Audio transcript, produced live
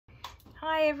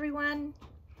Hi everyone.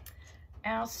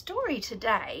 Our story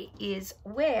today is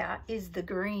Where is the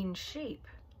Green Sheep?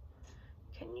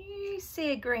 Can you see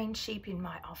a green sheep in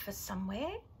my office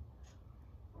somewhere?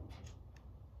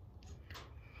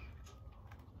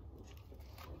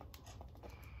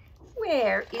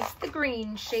 Where is the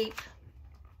green sheep?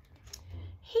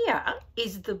 Here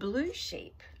is the blue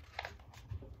sheep.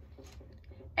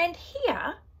 And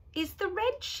here is the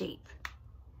red sheep.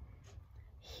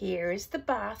 Here is the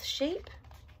bath sheep.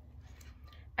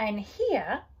 And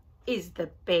here is the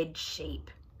bed sheep.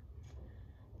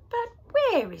 But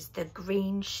where is the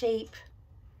green sheep?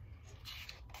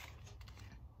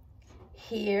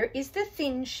 Here is the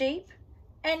thin sheep,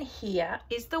 and here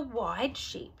is the wide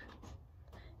sheep.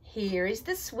 Here is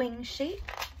the swing sheep,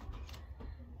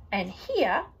 and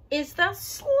here is the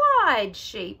slide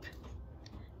sheep.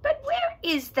 But where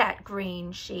is that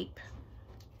green sheep?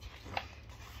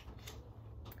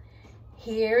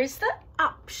 Here is the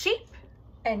up sheep,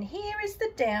 and here is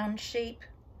the down sheep.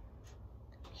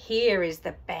 Here is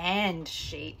the band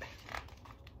sheep.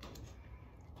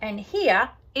 And here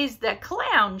is the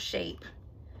clown sheep.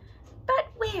 But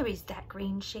where is that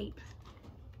green sheep?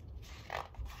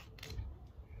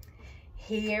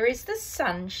 Here is the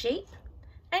sun sheep,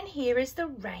 and here is the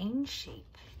rain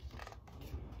sheep.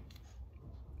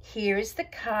 Here is the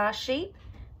car sheep,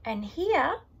 and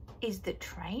here is the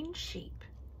train sheep.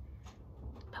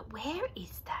 But where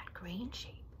is that green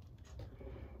sheep?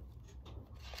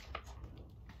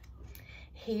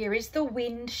 Here is the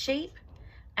wind sheep,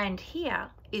 and here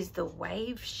is the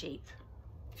wave sheep.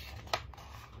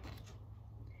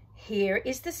 Here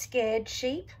is the scared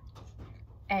sheep,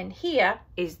 and here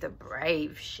is the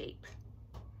brave sheep.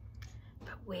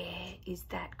 But where is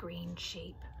that green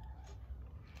sheep?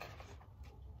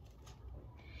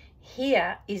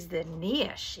 Here is the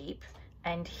near sheep,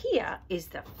 and here is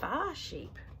the far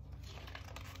sheep.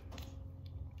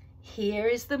 Here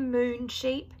is the moon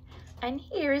sheep, and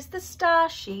here is the star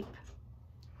sheep.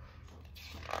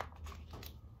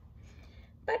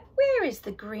 But where is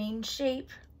the green sheep?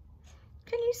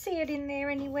 Can you see it in there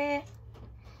anywhere?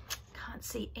 Can't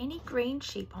see any green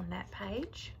sheep on that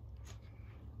page.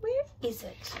 Where is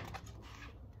it?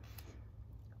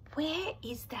 Where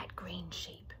is that green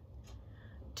sheep?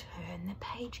 Turn the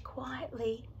page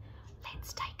quietly.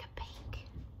 Let's take a peek.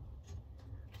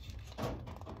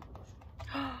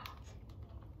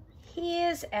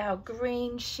 Here's our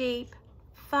green sheep,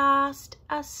 fast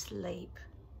asleep.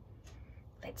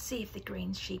 Let's see if the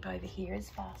green sheep over here is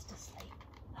fast asleep.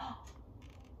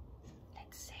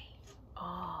 Let's see.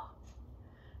 Oh,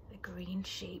 the green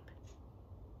sheep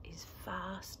is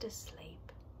fast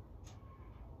asleep.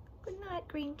 Good night,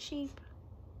 green sheep.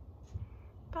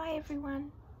 Bye,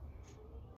 everyone.